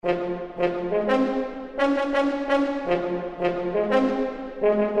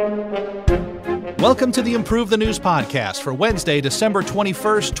Welcome to the Improve the News podcast for Wednesday, December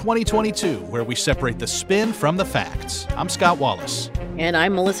 21st, 2022, where we separate the spin from the facts. I'm Scott Wallace. And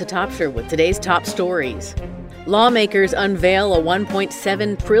I'm Melissa Topsher with today's top stories. Lawmakers unveil a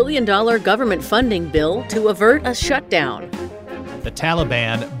 $1.7 trillion government funding bill to avert a shutdown. The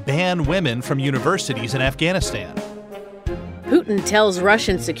Taliban ban women from universities in Afghanistan. Putin tells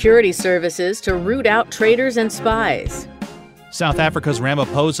Russian security services to root out traitors and spies. South Africa's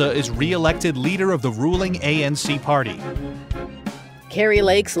Ramaphosa is re-elected leader of the ruling ANC party. Kari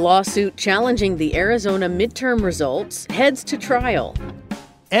Lake's lawsuit challenging the Arizona midterm results heads to trial.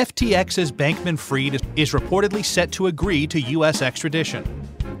 FTX's Bankman-Fried is reportedly set to agree to U.S. extradition.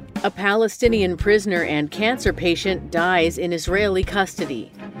 A Palestinian prisoner and cancer patient dies in Israeli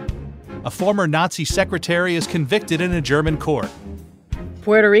custody. A former Nazi secretary is convicted in a German court.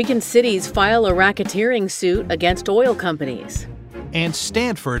 Puerto Rican cities file a racketeering suit against oil companies. And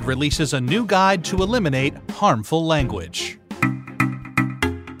Stanford releases a new guide to eliminate harmful language.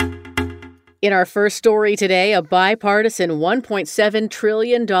 In our first story today, a bipartisan $1.7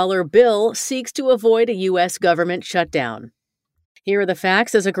 trillion bill seeks to avoid a U.S. government shutdown. Here are the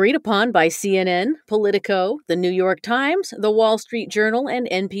facts as agreed upon by CNN, Politico, The New York Times, The Wall Street Journal, and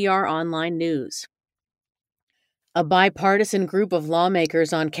NPR Online News. A bipartisan group of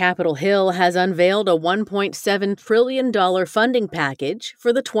lawmakers on Capitol Hill has unveiled a $1.7 trillion funding package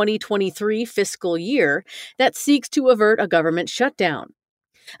for the 2023 fiscal year that seeks to avert a government shutdown.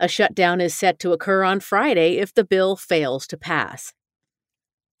 A shutdown is set to occur on Friday if the bill fails to pass.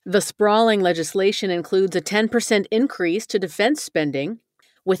 The sprawling legislation includes a 10% increase to defense spending,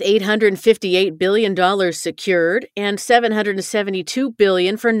 with $858 billion secured and $772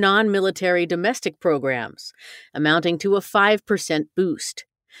 billion for non-military domestic programs, amounting to a 5% boost.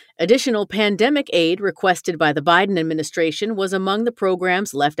 Additional pandemic aid requested by the Biden administration was among the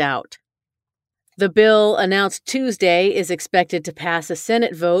programs left out. The bill, announced Tuesday, is expected to pass a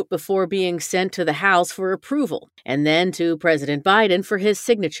Senate vote before being sent to the House for approval, and then to President Biden for his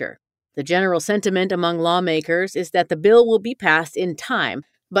signature. The general sentiment among lawmakers is that the bill will be passed in time,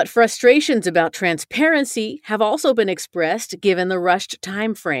 but frustrations about transparency have also been expressed given the rushed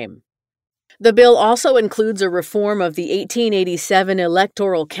time frame. The bill also includes a reform of the 1887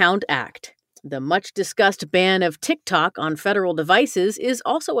 Electoral Count Act. The much-discussed ban of TikTok on federal devices is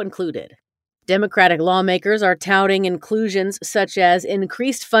also included. Democratic lawmakers are touting inclusions such as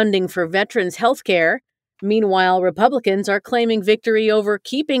increased funding for veterans' health care. Meanwhile, Republicans are claiming victory over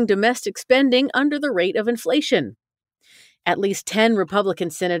keeping domestic spending under the rate of inflation. At least 10 Republican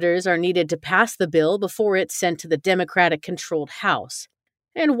senators are needed to pass the bill before it's sent to the Democratic-controlled House.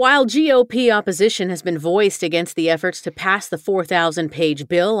 And while GOP opposition has been voiced against the efforts to pass the 4,000-page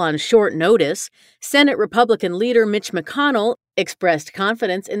bill on short notice, Senate Republican leader Mitch McConnell expressed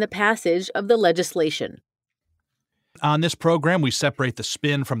confidence in the passage of the legislation. On this program, we separate the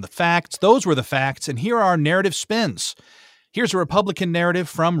spin from the facts. Those were the facts, and here are our narrative spins. Here's a Republican narrative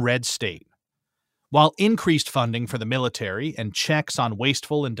from Red State. While increased funding for the military and checks on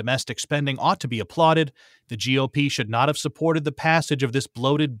wasteful and domestic spending ought to be applauded, the GOP should not have supported the passage of this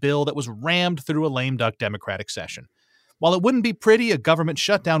bloated bill that was rammed through a lame duck Democratic session. While it wouldn't be pretty, a government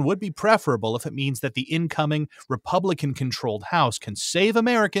shutdown would be preferable if it means that the incoming Republican-controlled House can save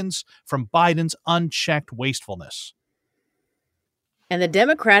Americans from Biden's unchecked wastefulness. And the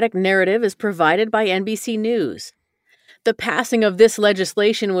Democratic narrative is provided by NBC News. The passing of this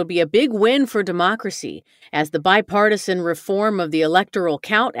legislation would be a big win for democracy, as the bipartisan reform of the Electoral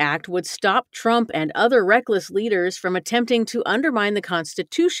Count Act would stop Trump and other reckless leaders from attempting to undermine the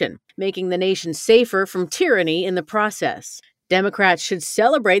Constitution, making the nation safer from tyranny in the process. Democrats should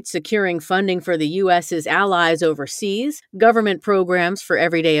celebrate securing funding for the U.S.'s allies overseas, government programs for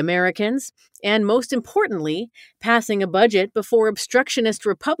everyday Americans, and most importantly, passing a budget before obstructionist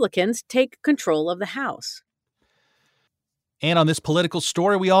Republicans take control of the House. And on this political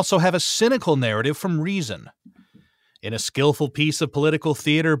story, we also have a cynical narrative from Reason. In a skillful piece of political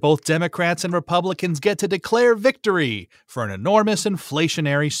theater, both Democrats and Republicans get to declare victory for an enormous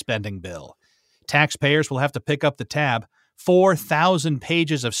inflationary spending bill. Taxpayers will have to pick up the tab. 4,000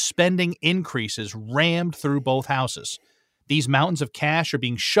 pages of spending increases rammed through both houses. These mountains of cash are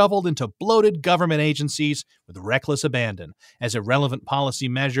being shoveled into bloated government agencies with reckless abandon. As irrelevant policy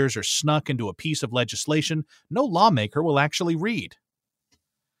measures are snuck into a piece of legislation no lawmaker will actually read.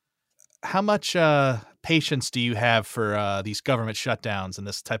 How much patience do you have for these government shutdowns and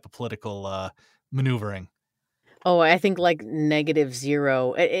this type of political maneuvering? Oh, I think like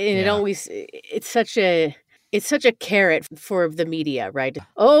 -0. And it always, it's such a It's such a carrot for the media, right?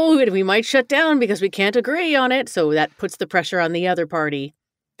 Oh, we might shut down because we can't agree on it. So that puts the pressure on the other party.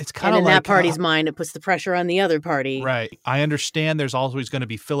 It's kind And of in like that party's mind, it puts the pressure on the other party. Right. I understand there's always going to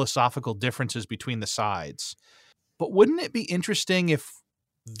be philosophical differences between the sides. But wouldn't it be interesting if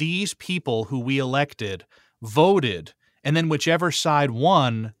these people who we elected voted, and then whichever side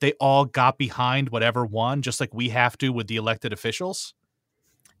won, they all got behind whatever won, just like we have to with the elected officials?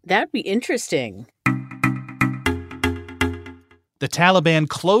 That'd be interesting. The Taliban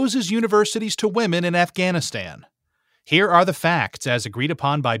closes universities to women in Afghanistan. Here are the facts as agreed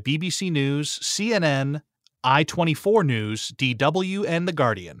upon by BBC News, CNN, I-24 News, DW, and The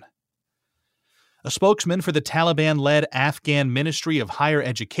Guardian. A spokesman for the Taliban-led Afghan Ministry of Higher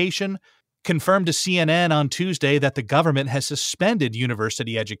Education confirmed to CNN on Tuesday that the government has suspended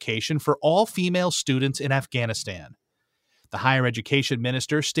university education for all female students in Afghanistan. The higher education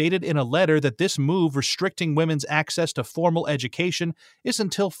minister stated in a letter that this move restricting women's access to formal education is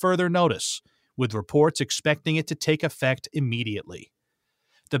until further notice, with reports expecting it to take effect immediately.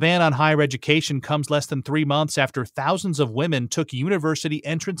 The ban on higher education comes less than 3 months after thousands of women took university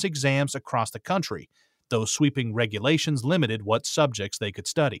entrance exams across the country, though sweeping regulations limited what subjects they could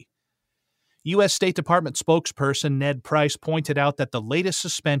study. U.S. State Department spokesperson Ned Price pointed out that the latest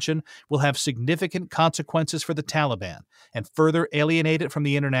suspension will have significant consequences for the Taliban and further alienate it from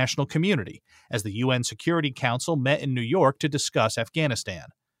the international community, as the UN Security Council met in New York to discuss Afghanistan.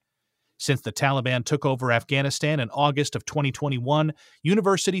 Since the Taliban took over Afghanistan in August of 2021,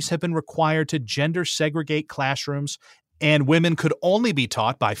 universities have been required to gender segregate classrooms, and women could only be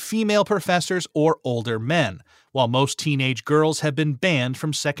taught by female professors or older men, while most teenage girls have been banned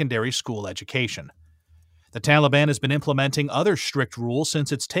from secondary school education. The Taliban has been implementing other strict rules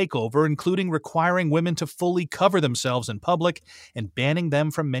since its takeover, including requiring women to fully cover themselves in public and banning them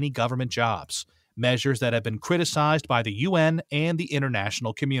from many government jobs, measures that have been criticized by the UN and the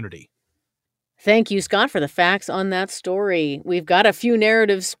international community. Thank you, Scott, for the facts on that story. We've got a few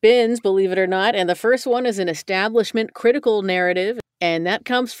narrative spins, believe it or not, and the first one is an establishment critical narrative, and that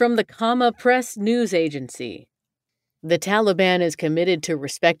comes from the Comma Press news agency. The Taliban is committed to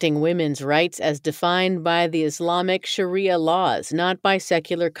respecting women's rights as defined by the Islamic Sharia laws, not by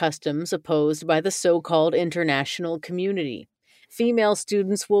secular customs opposed by the so-called international community. Female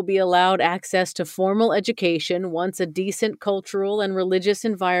students will be allowed access to formal education once a decent cultural and religious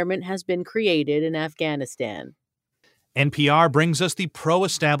environment has been created in Afghanistan. NPR brings us the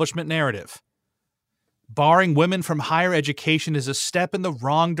pro-establishment narrative. Barring women from higher education is a step in the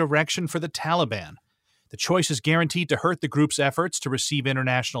wrong direction for the Taliban. The choice is guaranteed to hurt the group's efforts to receive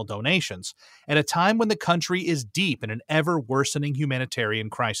international donations at a time when the country is deep in an ever-worsening humanitarian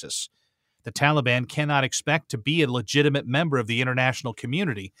crisis. The Taliban cannot expect to be a legitimate member of the international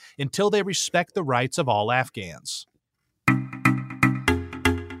community until they respect the rights of all Afghans.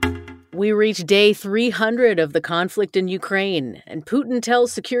 We reach day 300 of the conflict in Ukraine, and Putin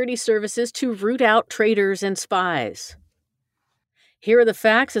tells security services to root out traitors and spies. Here are the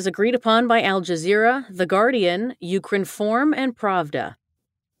facts as agreed upon by Al Jazeera, The Guardian, Ukrinform, and Pravda.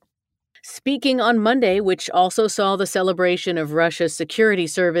 Speaking on Monday, which also saw the celebration of Russia's Security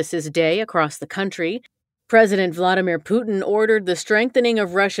Services Day across the country, President Vladimir Putin ordered the strengthening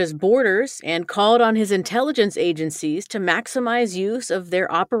of Russia's borders and called on his intelligence agencies to maximize use of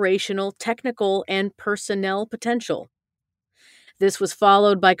their operational, technical, and personnel potential. This was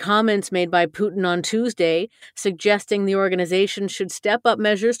followed by comments made by Putin on Tuesday, suggesting the organization should step up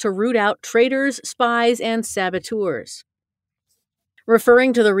measures to root out traitors, spies, and saboteurs.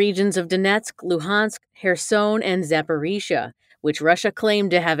 Referring to the regions of Donetsk, Luhansk, Kherson, and Zaporizhia, which Russia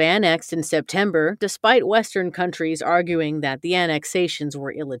claimed to have annexed in September, despite Western countries arguing that the annexations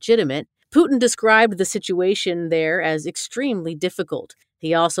were illegitimate, Putin described the situation there as extremely difficult.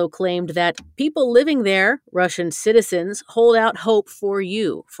 He also claimed that people living there, Russian citizens, hold out hope for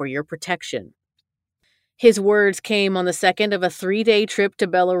you, for your protection. His words came on the second of a 3-day trip to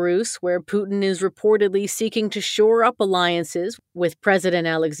Belarus, where Putin is reportedly seeking to shore up alliances with President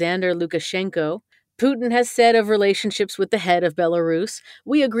Alexander Lukashenko. Putin has said of relationships with the head of Belarus,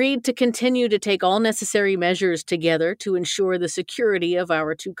 "We agreed to continue to take all necessary measures together to ensure the security of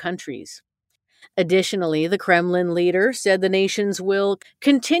our two countries." Additionally, the Kremlin leader said the nations will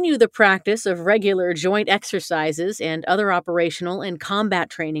continue the practice of regular joint exercises and other operational and combat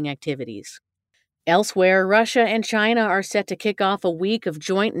training activities. Elsewhere, Russia and China are set to kick off a week of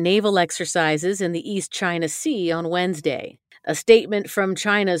joint naval exercises in the East China Sea on Wednesday. A statement from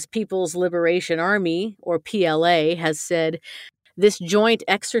China's People's Liberation Army, or PLA, has said, This joint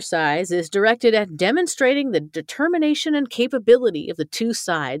exercise is directed at demonstrating the determination and capability of the two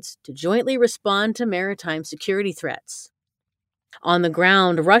sides to jointly respond to maritime security threats. On the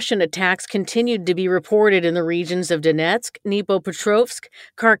ground, Russian attacks continued to be reported in the regions of Donetsk, Dnipropetrovsk,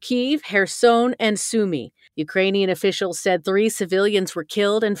 Kharkiv, Kherson, and Sumy. Ukrainian officials said 3 civilians were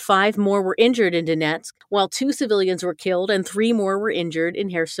killed and 5 more were injured in Donetsk, while 2 civilians were killed and 3 more were injured in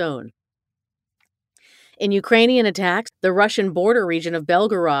Kherson. In Ukrainian attacks, the Russian border region of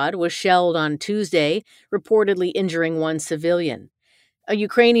Belgorod was shelled on Tuesday, reportedly injuring 1 civilian. A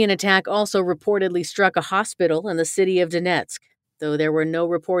Ukrainian attack also reportedly struck a hospital in the city of Donetsk, though there were no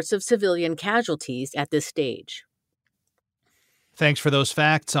reports of civilian casualties at this stage. Thanks for those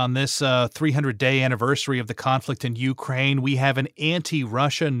facts. On this 300-day anniversary of the conflict in Ukraine, we have an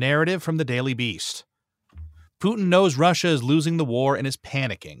anti-Russia narrative from the Daily Beast. Putin knows Russia is losing the war and is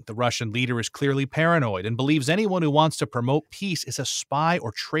panicking. The Russian leader is clearly paranoid and believes anyone who wants to promote peace is a spy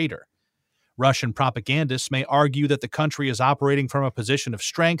or traitor. Russian propagandists may argue that the country is operating from a position of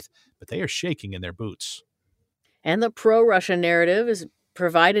strength, but they are shaking in their boots. And the pro-Russia narrative is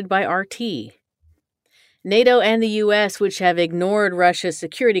provided by RT. NATO and the U.S., which have ignored Russia's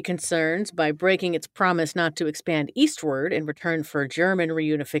security concerns by breaking its promise not to expand eastward in return for German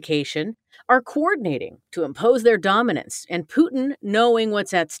reunification, are coordinating to impose their dominance, and Putin, knowing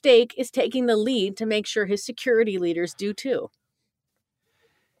what's at stake, is taking the lead to make sure his security leaders do too.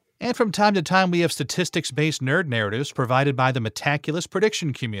 And from time to time, we have statistics-based nerd narratives provided by the Metaculus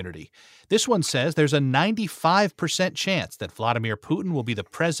prediction community. This one says there's a 95% chance that Vladimir Putin will be the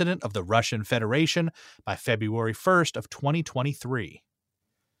president of the Russian Federation by February 1st of 2023.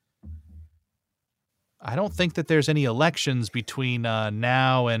 I don't think that there's any elections between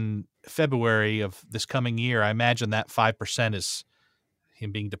now and February of this coming year. I imagine that 5% is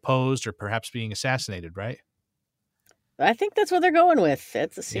him being deposed or perhaps being assassinated, right? I think that's what they're going with.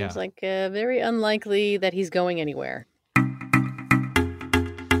 It seems like very unlikely that he's going anywhere.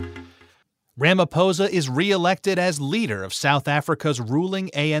 Ramaphosa is re-elected as leader of South Africa's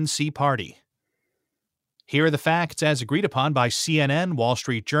ruling ANC party. Here are the facts as agreed upon by CNN, Wall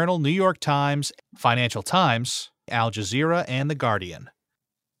Street Journal, New York Times, Financial Times, Al Jazeera, and The Guardian.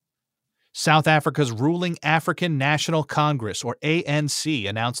 South Africa's ruling African National Congress, or ANC,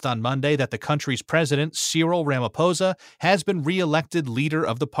 announced on Monday that the country's president, Cyril Ramaphosa, has been re-elected leader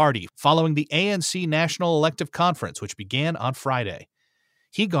of the party following the ANC National Elective Conference, which began on Friday.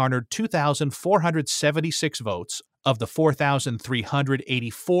 He garnered 2,476 votes of the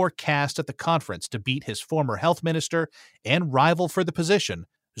 4,384 cast at the conference to beat his former health minister and rival for the position,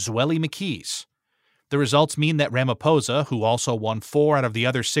 Zweli Mkhize. The results mean that Ramaphosa, who also won 4 out of the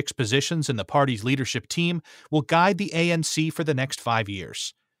other 6 positions in the party's leadership team, will guide the ANC for the next 5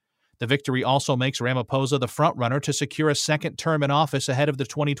 years. The victory also makes Ramaphosa the frontrunner to secure a second term in office ahead of the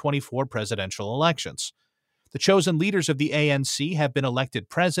 2024 presidential elections. The chosen leaders of the ANC have been elected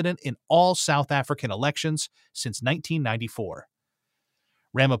president in all South African elections since 1994.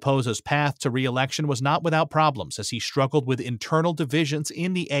 Ramaphosa's path to re-election was not without problems as he struggled with internal divisions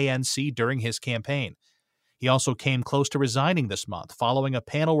in the ANC during his campaign. He also came close to resigning this month following a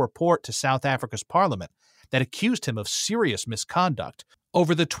panel report to South Africa's parliament that accused him of serious misconduct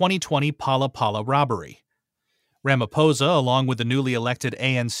over the 2020 Phala Phala robbery. Ramaphosa, along with the newly elected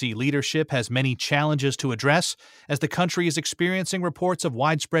ANC leadership, has many challenges to address as the country is experiencing reports of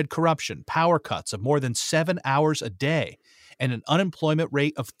widespread corruption, power cuts of more than 7 hours a day, and an unemployment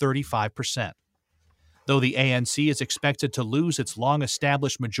rate of 35%. Though the ANC is expected to lose its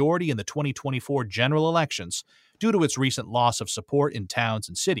long-established majority in the 2024 general elections due to its recent loss of support in towns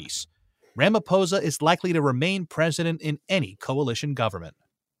and cities, Ramaphosa is likely to remain president in any coalition government.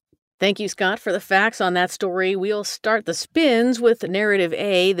 Thank you, Scott, for the facts on that story. We'll start the spins with Narrative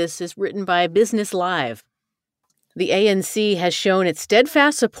A. This is written by Business Live. The ANC has shown its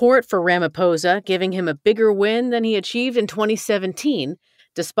steadfast support for Ramaphosa, giving him a bigger win than he achieved in 2017,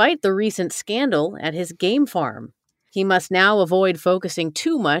 despite the recent scandal at his game farm. He must now avoid focusing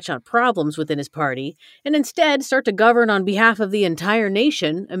too much on problems within his party and instead start to govern on behalf of the entire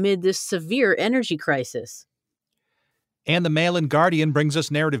nation amid this severe energy crisis. And the Mail and Guardian brings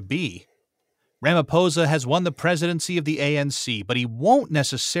us Narrative B. Ramaphosa has won the presidency of the ANC, but he won't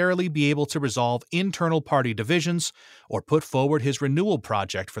necessarily be able to resolve internal party divisions or put forward his renewal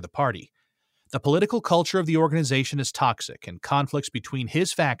project for the party. The political culture of the organization is toxic, and conflicts between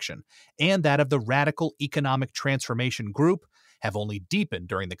his faction and that of the Radical Economic Transformation Group have only deepened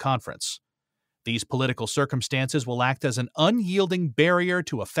during the conference. These political circumstances will act as an unyielding barrier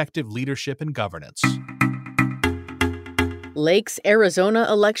to effective leadership and governance. Lake's Arizona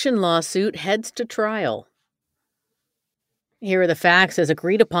election lawsuit heads to trial. Here are the facts as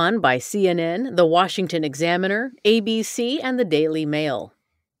agreed upon by CNN, The Washington Examiner, ABC, and the Daily Mail.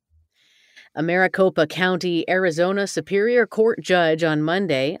 A Maricopa County, Arizona Superior Court judge on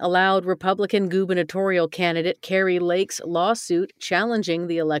Monday allowed Republican gubernatorial candidate Kari Lake's lawsuit challenging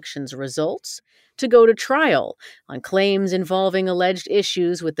the election's results to go to trial on claims involving alleged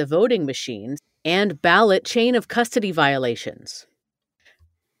issues with the voting machines and ballot chain of custody violations.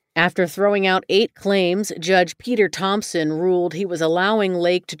 After throwing out 8 claims, Judge Peter Thompson ruled he was allowing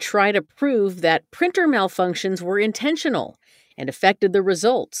Lake to try to prove that printer malfunctions were intentional and affected the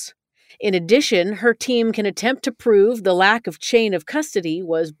results. In addition, her team can attempt to prove the lack of chain of custody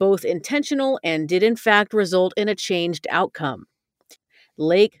was both intentional and did in fact result in a changed outcome.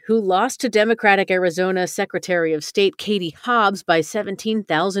 Lake, who lost to Democratic Arizona Secretary of State Katie Hobbs by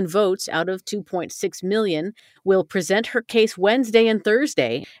 17,000 votes out of 2.6 million, will present her case Wednesday and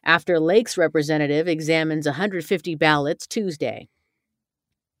Thursday after Lake's representative examines 150 ballots Tuesday.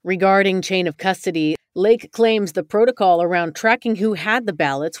 Regarding chain of custody, Lake claims the protocol around tracking who had the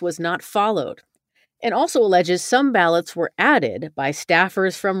ballots was not followed, and also alleges some ballots were added by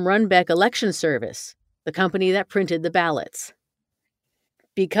staffers from Runbeck Election Service, the company that printed the ballots.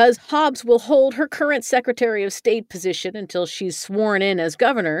 Because Hobbs will hold her current Secretary of State position until she's sworn in as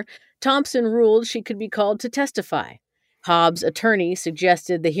governor, Thompson ruled she could be called to testify. Hobbs' attorney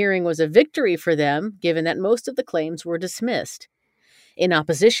suggested the hearing was a victory for them, given that most of the claims were dismissed. In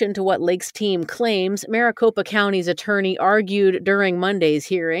opposition to what Lake's team claims, Maricopa County's attorney argued during Monday's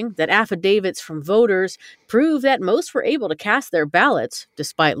hearing that affidavits from voters prove that most were able to cast their ballots,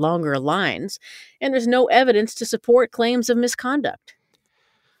 despite longer lines, and there's no evidence to support claims of misconduct.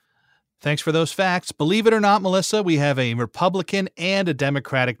 Thanks for those facts. Believe it or not, Melissa, we have a Republican and a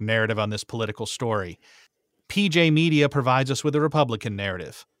Democratic narrative on this political story. PJ Media provides us with a Republican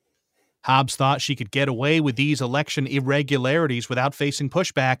narrative. Hobbs thought she could get away with these election irregularities without facing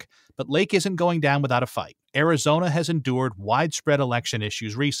pushback, but Lake isn't going down without a fight. Arizona has endured widespread election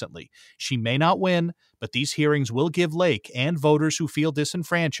issues recently. She may not win, but these hearings will give Lake and voters who feel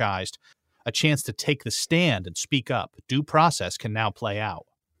disenfranchised a chance to take the stand and speak up. Due process can now play out.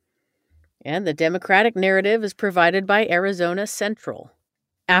 And the Democratic narrative is provided by Arizona Central.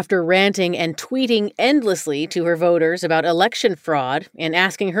 After ranting and tweeting endlessly to her voters about election fraud and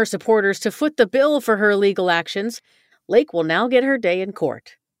asking her supporters to foot the bill for her legal actions, Lake will now get her day in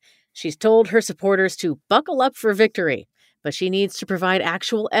court. She's told her supporters to buckle up for victory, but she needs to provide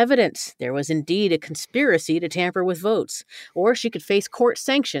actual evidence there was indeed a conspiracy to tamper with votes, or she could face court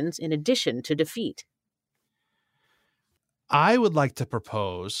sanctions in addition to defeat. I would like to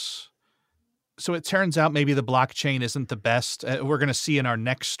propose... So it turns out maybe the blockchain isn't the best. We're going to see in our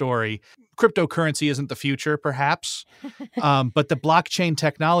next story, cryptocurrency isn't the future, perhaps. But the blockchain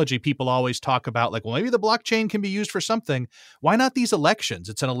technology people always talk about, like, well, maybe the blockchain can be used for something. Why not these elections?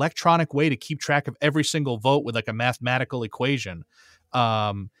 It's an electronic way to keep track of every single vote with like a mathematical equation.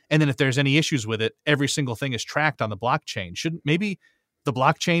 And then if there's any issues with it, every single thing is tracked on the blockchain. Shouldn't maybe the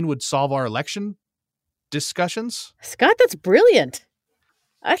blockchain would solve our election discussions? Scott, that's brilliant.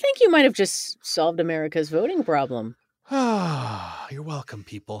 I think you might have just solved America's voting problem. You're welcome,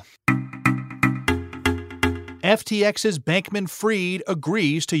 people. FTX's Bankman-Fried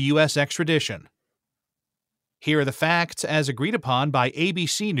agrees to U.S. extradition. Here are the facts as agreed upon by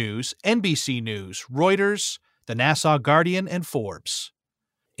ABC News, NBC News, Reuters, the Nassau Guardian, and Forbes.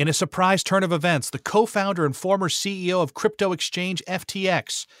 In a surprise turn of events, the co-founder and former CEO of crypto exchange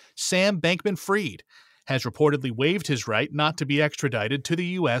FTX, Sam Bankman-Fried, has reportedly waived his right not to be extradited to the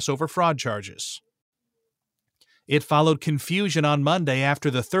U.S. over fraud charges. It followed confusion on Monday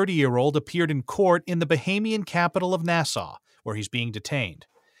after the 30-year-old appeared in court in the Bahamian capital of Nassau, where he's being detained,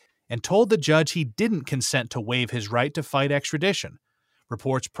 and told the judge he didn't consent to waive his right to fight extradition.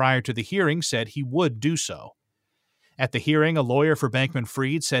 Reports prior to the hearing said he would do so. At the hearing, a lawyer for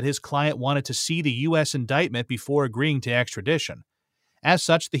Bankman-Fried said his client wanted to see the U.S. indictment before agreeing to extradition. As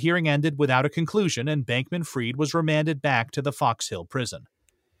such, the hearing ended without a conclusion, and Bankman-Fried was remanded back to the Fox Hill prison.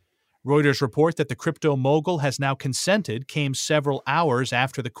 Reuters report that the crypto mogul has now consented came several hours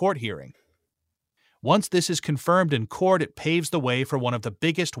after the court hearing. Once this is confirmed in court, it paves the way for one of the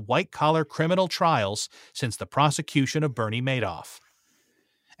biggest white-collar criminal trials since the prosecution of Bernie Madoff.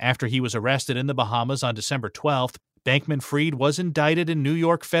 After he was arrested in the Bahamas on December 12th, Bankman-Fried was indicted in New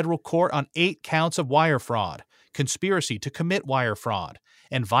York federal court on 8 counts of wire fraud, conspiracy to commit wire fraud,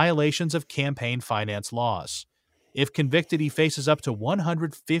 and violations of campaign finance laws. If convicted, he faces up to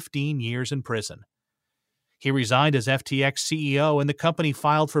 115 years in prison. He resigned as FTX CEO, and the company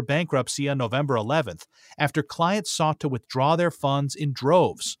filed for bankruptcy on November 11th after clients sought to withdraw their funds in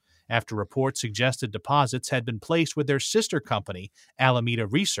droves after reports suggested deposits had been placed with their sister company, Alameda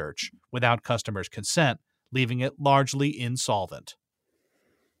Research, without customers' consent, leaving it largely insolvent.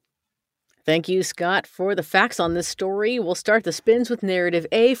 Thank you, Scott, for the facts on this story. We'll start the spins with narrative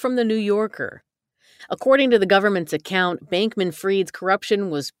A from the New Yorker. According to the government's account, Bankman-Fried's corruption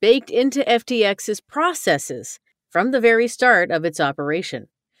was baked into FTX's processes from the very start of its operation.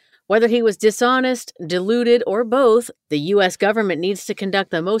 Whether he was dishonest, deluded, or both, the U.S. government needs to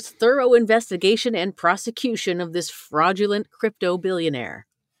conduct the most thorough investigation and prosecution of this fraudulent crypto billionaire.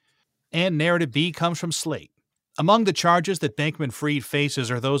 And narrative B comes from Slate. Among the charges that Bankman-Fried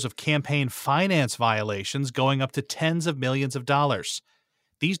faces are those of campaign finance violations going up to tens of millions of dollars.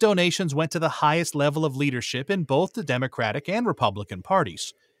 These donations went to the highest level of leadership in both the Democratic and Republican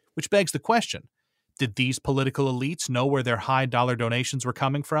parties, which begs the question, did these political elites know where their high-dollar donations were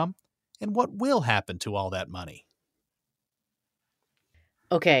coming from? And what will happen to all that money?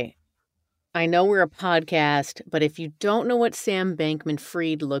 Okay, I know we're a podcast, but if you don't know what Sam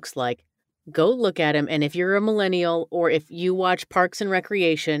Bankman-Fried looks like, go look at him. And if you're a millennial or if you watch Parks and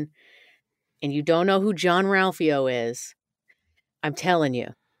Recreation and you don't know who John Ralphio is, I'm telling you,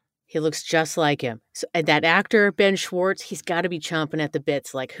 he looks just like him. So, that actor, Ben Schwartz, he's got to be chomping at the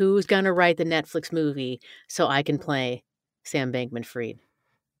bits. Like, who's going to write the Netflix movie so I can play Sam Bankman-Fried?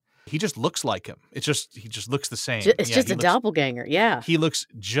 He just looks like him. He just looks the same. It's just a doppelganger, yeah. He looks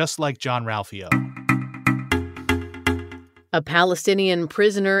just like John Ralphio. A Palestinian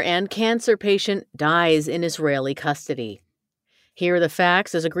prisoner and cancer patient dies in Israeli custody. Here are the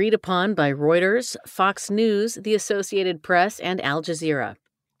facts as agreed upon by Reuters, Fox News, the Associated Press, and Al Jazeera.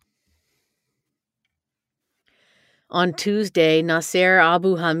 On Tuesday, Nasser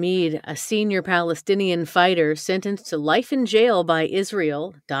Abu Hamid, a senior Palestinian fighter sentenced to life in jail by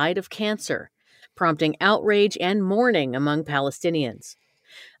Israel, died of cancer, prompting outrage and mourning among Palestinians.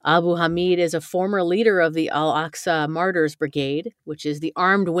 Abu Hamid is a former leader of the Al-Aqsa Martyrs Brigade, which is the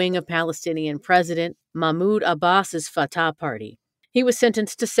armed wing of Palestinian President Mahmoud Abbas's Fatah Party. He was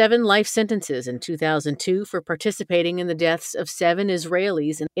sentenced to 7 life sentences in 2002 for participating in the deaths of 7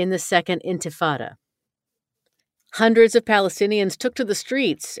 Israelis in the Second Intifada. Hundreds of Palestinians took to the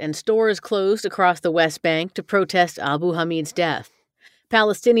streets and stores closed across the West Bank to protest Abu Hamid's death.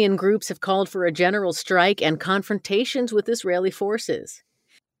 Palestinian groups have called for a general strike and confrontations with Israeli forces.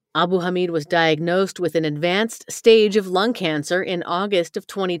 Abu Hamid was diagnosed with an advanced stage of lung cancer in August of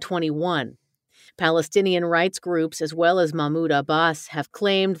 2021. Palestinian rights groups as well as Mahmoud Abbas have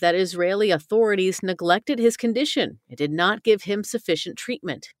claimed that Israeli authorities neglected his condition and did not give him sufficient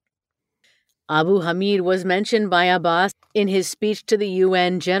treatment. Abu Hamid was mentioned by Abbas in his speech to the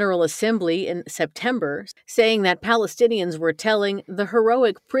UN General Assembly in September, saying that Palestinians were telling the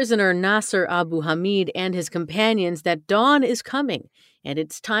heroic prisoner Nasser Abu Hamid and his companions that dawn is coming and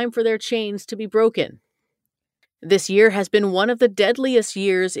it's time for their chains to be broken. This year has been one of the deadliest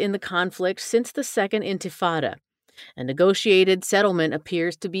years in the conflict since the Second Intifada. A negotiated settlement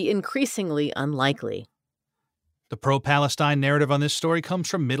appears to be increasingly unlikely. The pro-Palestine narrative on this story comes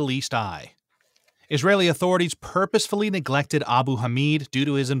from Middle East Eye. Israeli authorities purposefully neglected Abu Hamid due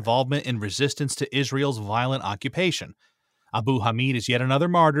to his involvement in resistance to Israel's violent occupation. Abu Hamid is yet another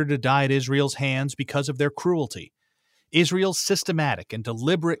martyr to die at Israel's hands because of their cruelty. Israel's systematic and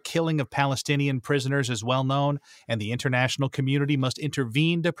deliberate killing of Palestinian prisoners is well known, and the international community must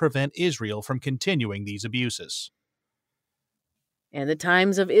intervene to prevent Israel from continuing these abuses. And the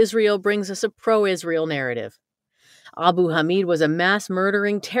Times of Israel brings us a pro-Israel narrative. Abu Hamid was a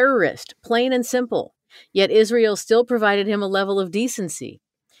mass-murdering terrorist, plain and simple, yet Israel still provided him a level of decency.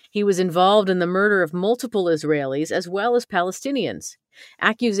 He was involved in the murder of multiple Israelis as well as Palestinians.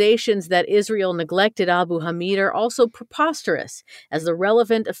 Accusations that Israel neglected Abu Hamid are also preposterous, as the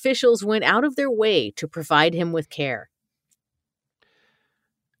relevant officials went out of their way to provide him with care.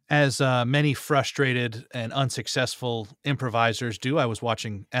 As many frustrated and unsuccessful improvisers do, I was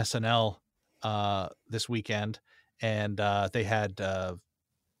watching SNL this weekend, and they had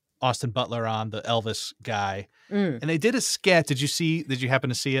Austin Butler on, the Elvis guy, and they did a sketch. Did you happen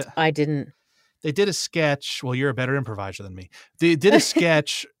to see it? I didn't. They did a sketch. Well, you're a better improviser than me. They did a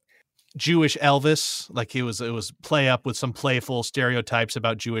sketch, Jewish Elvis, like it was play up with some playful stereotypes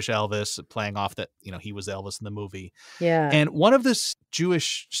about Jewish Elvis, playing off that, he was Elvis in the movie. Yeah. And one of the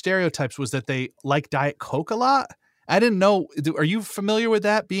Jewish stereotypes was that they like Diet Coke a lot. I didn't know. Are you familiar with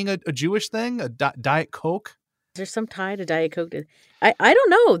that being a Jewish thing, Diet Coke? Is there some tie to Diet Coke? I don't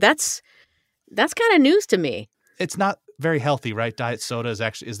know. That's kind of news to me. It's not very healthy, right? Diet soda is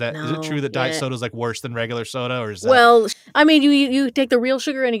actually, is it true that diet soda is like worse than regular soda, or is that? Well, I mean, you take the real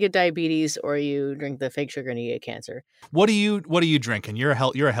sugar and you get diabetes, or you drink the fake sugar and you get cancer. What are you drinking? You're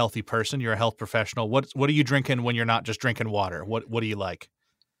a healthy person. You're a health professional. What are you drinking when you're not just drinking water? What do you like?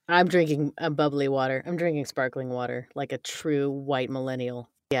 I'm drinking a bubbly water. I'm drinking sparkling water, like a true white millennial.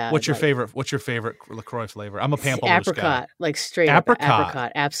 Yeah. What's your favorite LaCroix flavor? I'm a pamplemousse apricot, guy. like straight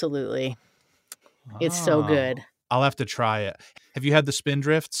apricot. Absolutely. It's so good. I'll have to try it. Have you had the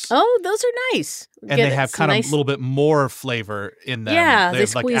Spindrifts? Oh, those are nice. And they have kind of a little bit more flavor in them. Yeah, they have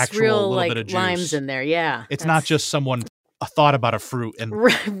squeeze like actual real little bit of juice. limes in there. Yeah, it's not just someone thought about a fruit and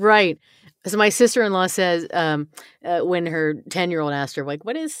right. So my sister-in-law says when her 10-year-old asked her, like,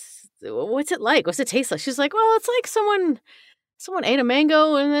 what's it like? What's it taste like? She's like, well, it's like someone ate a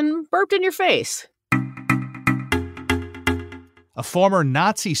mango and then burped in your face. A former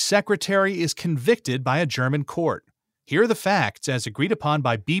Nazi secretary is convicted by a German court. Here are the facts as agreed upon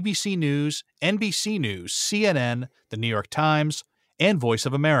by BBC News, NBC News, CNN, The New York Times, and Voice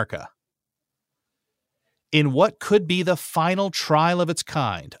of America. In what could be the final trial of its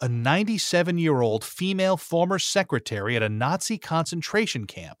kind, a 97-year-old female former secretary at a Nazi concentration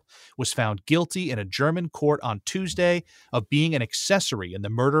camp was found guilty in a German court on Tuesday of being an accessory in the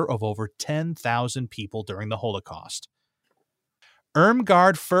murder of over 10,000 people during the Holocaust.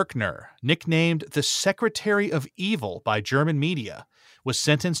 Irmgard Ferkner, nicknamed the Secretary of Evil by German media, was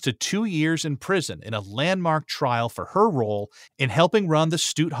sentenced to 2 years in prison in a landmark trial for her role in helping run the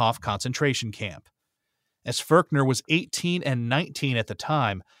Stutthof concentration camp. As Ferkner was 18 and 19 at the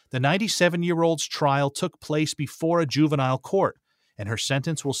time, the 97-year-old's trial took place before a juvenile court, and her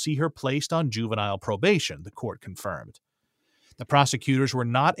sentence will see her placed on juvenile probation, the court confirmed. The prosecutors were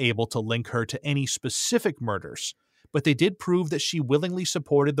not able to link her to any specific murders, but they did prove that she willingly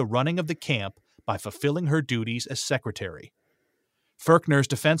supported the running of the camp by fulfilling her duties as secretary. Ferkner's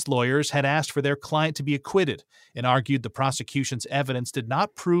defense lawyers had asked for their client to be acquitted and argued the prosecution's evidence did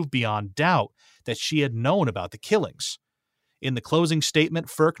not prove beyond doubt that she had known about the killings. In the closing statement,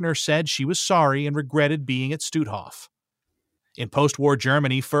 Ferkner said she was sorry and regretted being at Stutthof. In post-war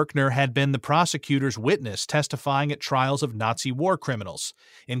Germany, Ferkner had been the prosecutor's witness testifying at trials of Nazi war criminals,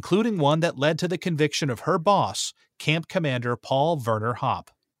 including one that led to the conviction of her boss, Camp Commander Paul Werner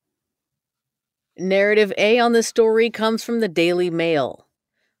Hopp. Narrative A on this story comes from the Daily Mail.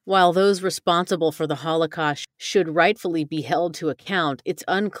 While those responsible for the Holocaust should rightfully be held to account, it's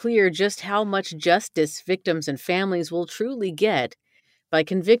unclear just how much justice victims and families will truly get by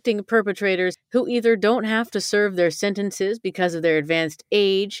convicting perpetrators who either don't have to serve their sentences because of their advanced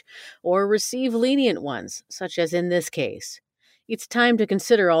age or receive lenient ones, such as in this case. It's time to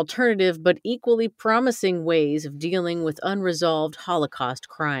consider alternative but equally promising ways of dealing with unresolved Holocaust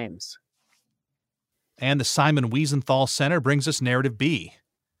crimes. And the Simon Wiesenthal Center brings us Narrative B.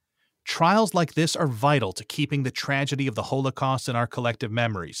 Trials like this are vital to keeping the tragedy of the Holocaust in our collective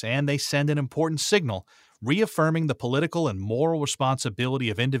memories, and they send an important signal reaffirming the political and moral responsibility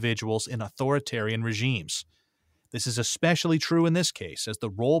of individuals in authoritarian regimes. This is especially true in this case, as the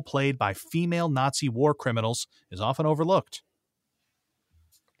role played by female Nazi war criminals is often overlooked.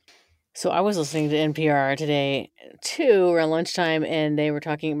 So I was listening to NPR today, too, around lunchtime, and they were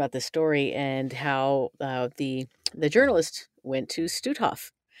talking about this story and how the journalist went to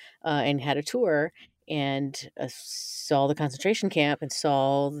Stutthof and had a tour and saw the concentration camp and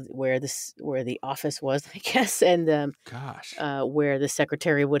saw where the office was, I guess, and where the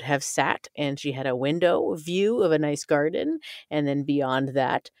secretary would have sat. And she had a window view of a nice garden, and then beyond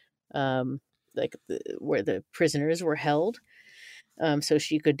that, where the prisoners were held. So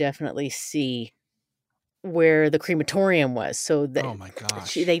she could definitely see where the crematorium was. So that, oh my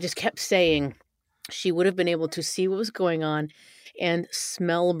gosh, they just kept saying she would have been able to see what was going on and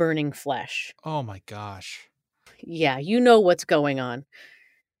smell burning flesh. Oh my gosh. Yeah, you know what's going on.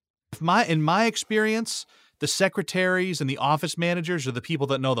 In my experience, the secretaries and the office managers are the people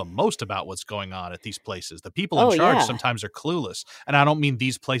that know the most about what's going on at these places. The people in charge sometimes are clueless. And I don't mean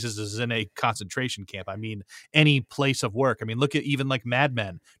these places as in a concentration camp. I mean any place of work. I mean, look at even like Mad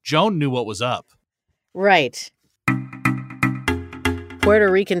Men. Joan knew what was up. Right.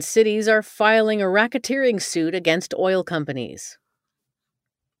 Puerto Rican cities are filing a racketeering suit against oil companies.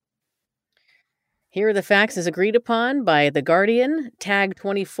 Here are the facts as agreed upon by The Guardian, Tag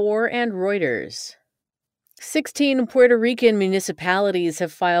 24, and Reuters. 16 Puerto Rican municipalities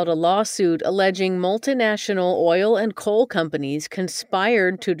have filed a lawsuit alleging multinational oil and coal companies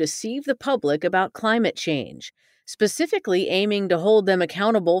conspired to deceive the public about climate change, specifically aiming to hold them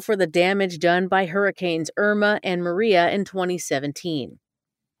accountable for the damage done by hurricanes Irma and Maria in 2017.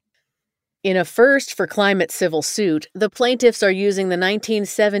 In a first for climate civil suit, the plaintiffs are using the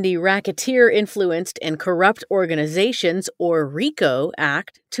 1970 Racketeer-Influenced and Corrupt Organizations, or RICO,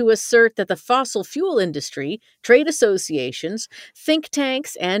 Act to assert that the fossil fuel industry, trade associations, think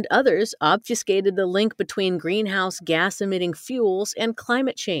tanks, and others obfuscated the link between greenhouse gas-emitting fuels and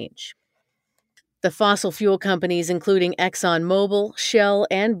climate change. The fossil fuel companies, including ExxonMobil, Shell,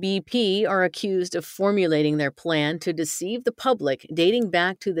 and BP, are accused of formulating their plan to deceive the public dating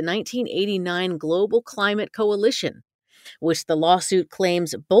back to the 1989 Global Climate Coalition, which the lawsuit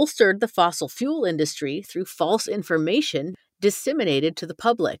claims bolstered the fossil fuel industry through false information disseminated to the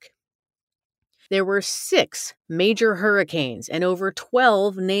public. There were 6 major hurricanes and over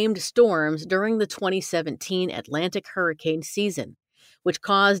 12 named storms during the 2017 Atlantic hurricane season, which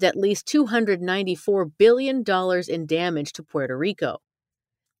caused at least $294 billion in damage to Puerto Rico.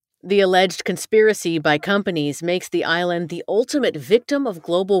 The alleged conspiracy by companies makes the island the ultimate victim of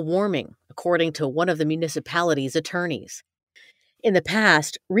global warming, according to one of the municipality's attorneys. In the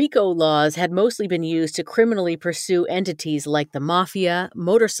past, RICO laws had mostly been used to criminally pursue entities like the mafia,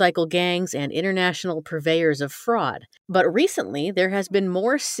 motorcycle gangs, and international purveyors of fraud. But recently, there has been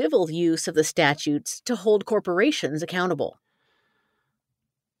more civil use of the statutes to hold corporations accountable.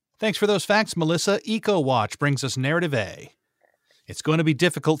 Thanks for those facts, Melissa. EcoWatch brings us Narrative A. It's going to be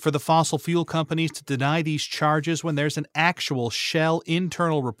difficult for the fossil fuel companies to deny these charges when there's an actual Shell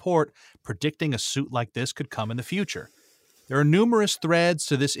internal report predicting a suit like this could come in the future. There are numerous threads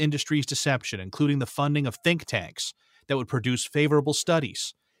to this industry's deception, including the funding of think tanks that would produce favorable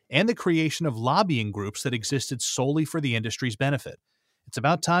studies and the creation of lobbying groups that existed solely for the industry's benefit. It's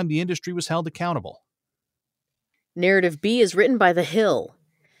about time the industry was held accountable. Narrative B is written by The Hill.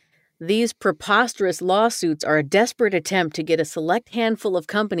 These preposterous lawsuits are a desperate attempt to get a select handful of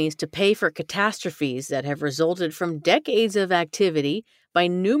companies to pay for catastrophes that have resulted from decades of activity by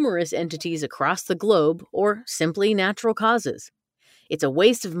numerous entities across the globe or simply natural causes. It's a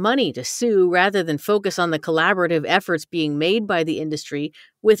waste of money to sue rather than focus on the collaborative efforts being made by the industry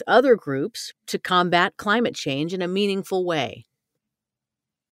with other groups to combat climate change in a meaningful way.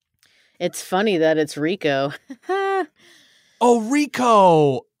 It's funny that it's RICO. Oh,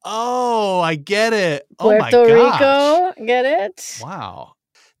 RICO! Oh, I get it. Puerto Oh my gosh. Rico, get it? Wow.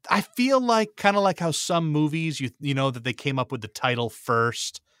 I feel like kind of like how some movies, you know, that they came up with the title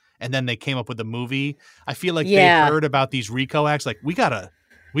first and then they came up with the movie. I feel like they heard about these RICO acts. Like, we gotta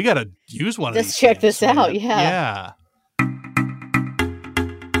use one of these. Let's check things, this out. Yeah.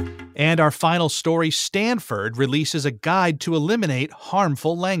 And our final story, Stanford releases a guide to eliminate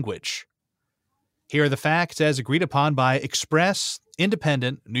harmful language. Here are the facts as agreed upon by Express,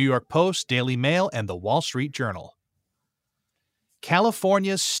 Independent, New York Post, Daily Mail, and the Wall Street Journal.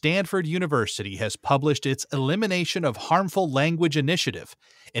 California's Stanford University has published its Elimination of Harmful Language Initiative,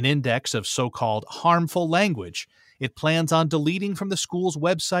 an index of so-called harmful language it plans on deleting from the school's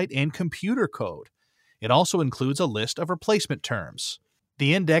website and computer code. It also includes a list of replacement terms.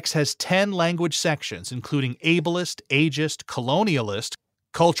 The index has 10 language sections, including ableist, ageist, colonialist,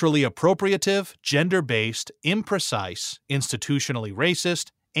 culturally appropriative, gender-based, imprecise, institutionally racist,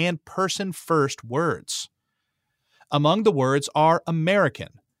 and person-first words. Among the words are American,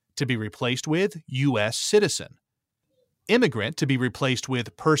 to be replaced with U.S. citizen, immigrant, to be replaced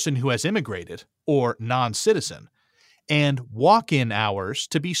with person who has immigrated, or non-citizen, and walk-in hours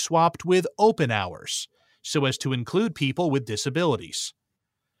to be swapped with open hours, so as to include people with disabilities.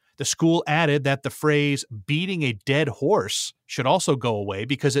 The school added that the phrase beating a dead horse should also go away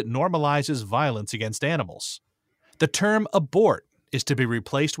because it normalizes violence against animals. The term abort is to be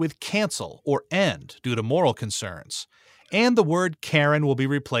replaced with cancel or end due to moral concerns, and the word Karen will be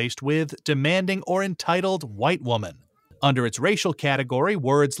replaced with demanding or entitled white woman. Under its racial category,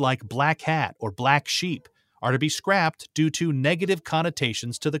 words like black hat or black sheep are to be scrapped due to negative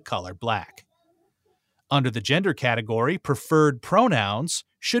connotations to the color black. Under the gender category, preferred pronouns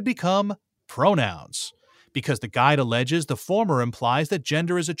should become pronouns, because the guide alleges the former implies that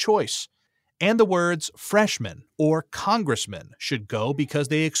gender is a choice, and the words freshman or congressman should go because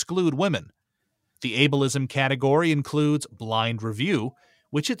they exclude women. The ableism category includes blind review,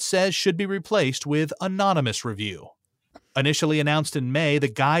 which it says should be replaced with anonymous review. Initially announced in May, the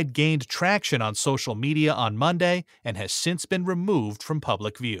guide gained traction on social media on Monday and has since been removed from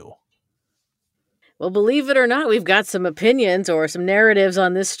public view. Well, believe it or not, we've got some opinions or some narratives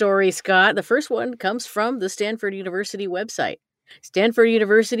on this story, Scott. The first one comes from the Stanford University website. Stanford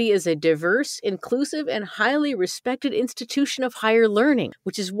University is a diverse, inclusive, and highly respected institution of higher learning,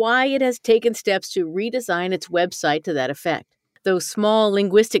 which is why it has taken steps to redesign its website to that effect. Though small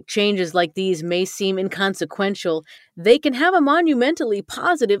linguistic changes like these may seem inconsequential, they can have a monumentally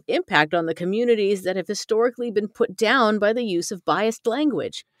positive impact on the communities that have historically been put down by the use of biased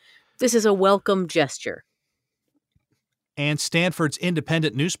language. This is a welcome gesture. And Stanford's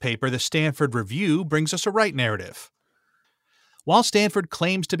independent newspaper, the Stanford Review, brings us a right narrative. While Stanford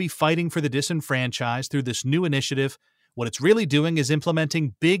claims to be fighting for the disenfranchised through this new initiative, what it's really doing is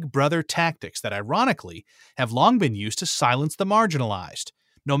implementing Big Brother tactics that, ironically, have long been used to silence the marginalized.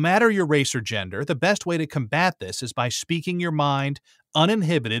 No matter your race or gender, the best way to combat this is by speaking your mind,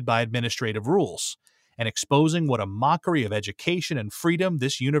 uninhibited by administrative rules, and exposing what a mockery of education and freedom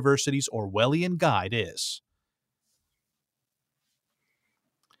this university's Orwellian guide is.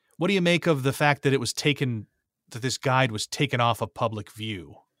 What do you make of the fact that this guide was taken off of public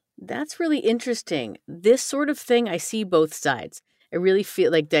view? That's really interesting. This sort of thing, I see both sides. I really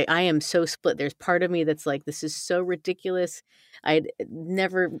feel like I am so split. There's part of me that's like, this is so ridiculous. I'm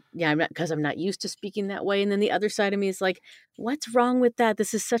not, because I'm not used to speaking that way. And then the other side of me is like, what's wrong with that?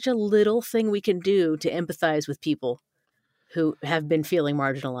 This is such a little thing we can do to empathize with people who have been feeling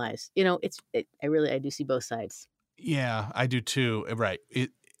marginalized. I do see both sides. Yeah, I do too. Right.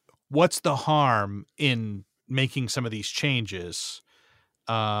 What's the harm in making some of these changes?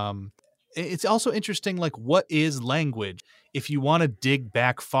 It's also interesting, like, what is language? If you want to dig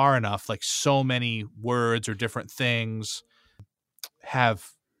back far enough, like, so many words or different things have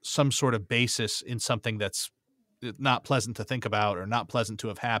some sort of basis in something that's not pleasant to think about or not pleasant to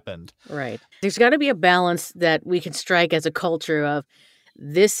have happened. Right. There's got to be a balance that we can strike as a culture of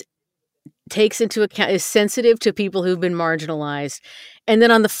this takes into account, is sensitive to people who've been marginalized. And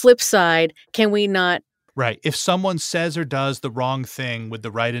then on the flip side, can we not... Right. If someone says or does the wrong thing with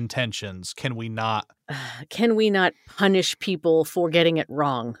the right intentions, can we not punish people for getting it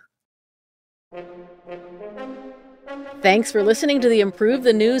wrong? Thanks for listening to the Improve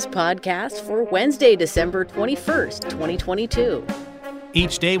the News podcast for Wednesday, December 21st, 2022.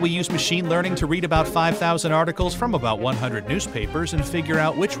 Each day we use machine learning to read about 5,000 articles from about 100 newspapers and figure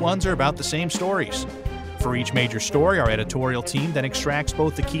out which ones are about the same stories. For each major story, our editorial team then extracts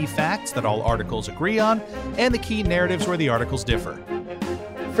both the key facts that all articles agree on and the key narratives where the articles differ.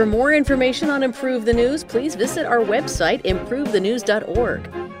 For more information on Improve the News, please visit our website,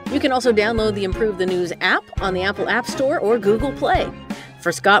 improvethenews.org. You can also download the Improve the News app on the Apple App Store or Google Play.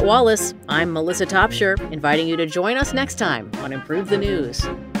 For Scott Wallace, I'm Melissa Topshire, inviting you to join us next time on Improve the News.